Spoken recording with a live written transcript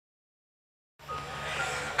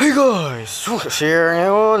Hey guys! Here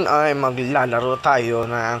ngayon ay maglalaro tayo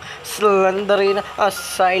ng Slenderina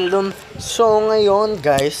Asylum. So ngayon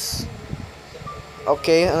guys,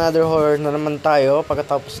 okay, another horror na naman tayo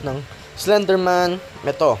pagkatapos ng Slenderman.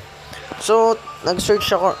 Ito. So, nag-search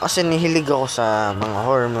ako kasi nihilig ako sa mga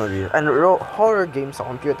horror movie and horror games sa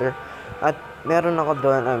computer. At meron ako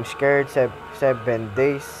doon, I'm scared 7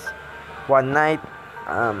 days, 1 night,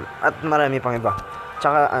 at marami pang iba.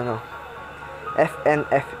 Tsaka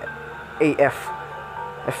FNF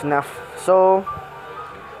FNAF. So,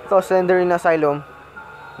 ito, Slenderina Asylum.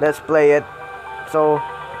 Let's play it. So,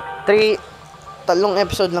 talong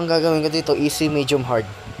episode lang gagawin ko dito. Easy, medium, hard.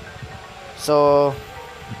 So,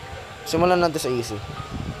 simulan natin sa easy.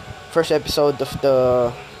 First episode of the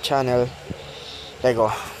channel. Let's go.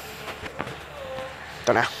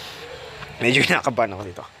 Ito na. Medyo nakabahan ako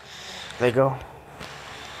dito. Let's go.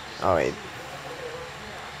 Oh, wait.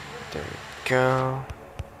 There we go.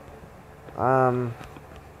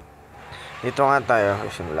 Dito nga tayo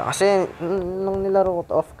simula. Kasi nung nilaro ko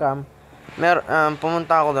to off cam,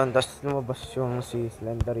 pumunta ako doon, tapos lumabas yung si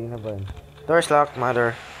Slenderina ba yun? Doors locked,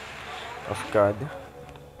 mother of God.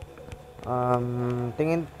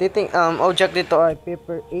 Object dito ay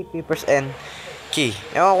paper, 8 papers and key.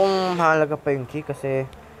 Ewan kung mahalaga pa yung key kasi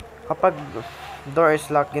kapag door is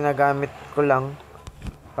locked, ginagamit ko lang.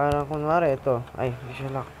 Parang kunwari ito. Ay, hindi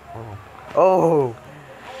siya lock. Oh!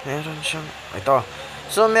 Meron siyang ito.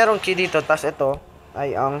 So merong key dito, tas ito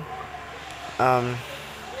ay ang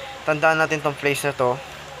tandaan natin tong place na to.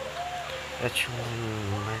 Let's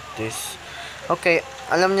mark this. Okay,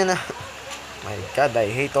 alam niyo na. My God, I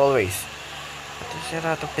hate always. Ito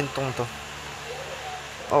sira itong pintong to.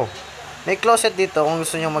 Oh, may closet dito kung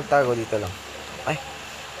gusto niyo magtago dito lang. Ay,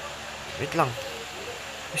 wait lang.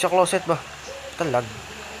 May sa closet ba? Talag.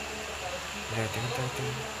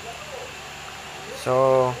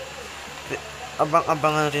 So,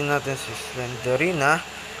 abang-abangan rin natin si Slenderina.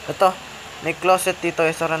 Ito, may closet dito.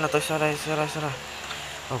 Sara na to. Sara.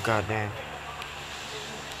 Oh God, man.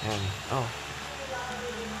 Yan. Oh.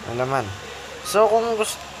 Alaman. So, kung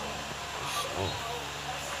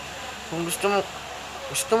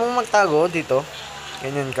gusto mong magtago dito,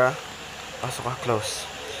 ganyan ka. Pasok ka close.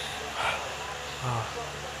 Oh.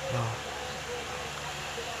 No.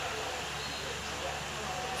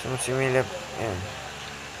 Sumilip. Yan.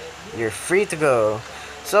 You're free to go.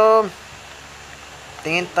 So,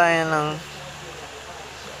 tingin tayo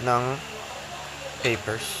ng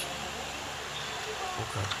papers.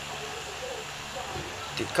 Okay.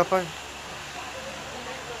 Di ka pa.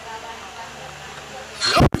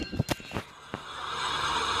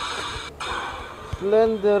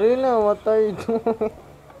 Slenderina, what are you doing?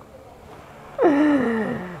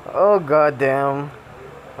 Oh goddamn.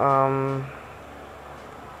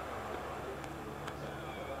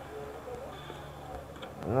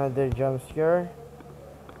 Another jump scare.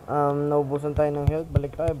 Naubusan tayo ng health.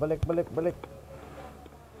 Balik tayo. Balik.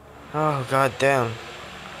 Oh, god damn.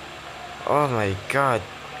 Oh my god.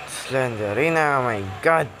 Slenderina, oh my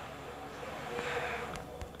god.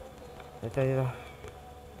 Dito.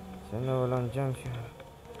 Sana walang jump scare.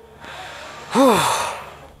 Whew.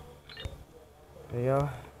 There you go.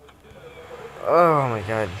 Oh my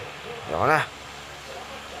god. Yoko na.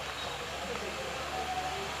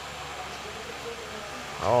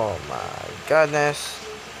 Oh my goodness.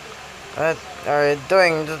 What are you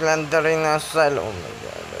doing? Slenderina Asylum. Oh my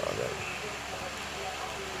god.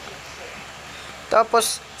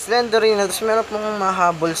 Tapos, Slenderina, tapos meron pong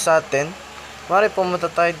mahabol sa atin. Mari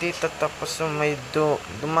pumunta tayo dito, tapos may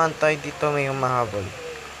dumaan tayo dito, may mahabol.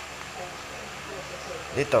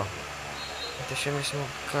 Dito. Ito siya mismo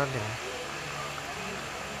galing.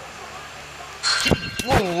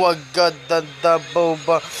 Oh, wagad dadabaw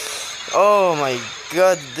ba? Oh my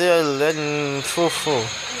god, fufu.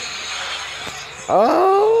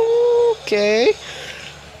 Okay.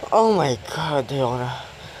 Oh my god, ayoko na.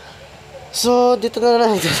 So, dito na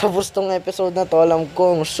lang tapos tong episode na to. Alam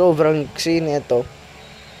kong sobrang scene ito.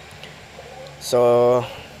 So,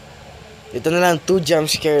 dito na lang 2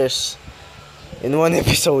 jump scares in 1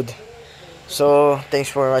 episode. So,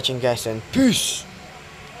 thanks for watching guys and peace.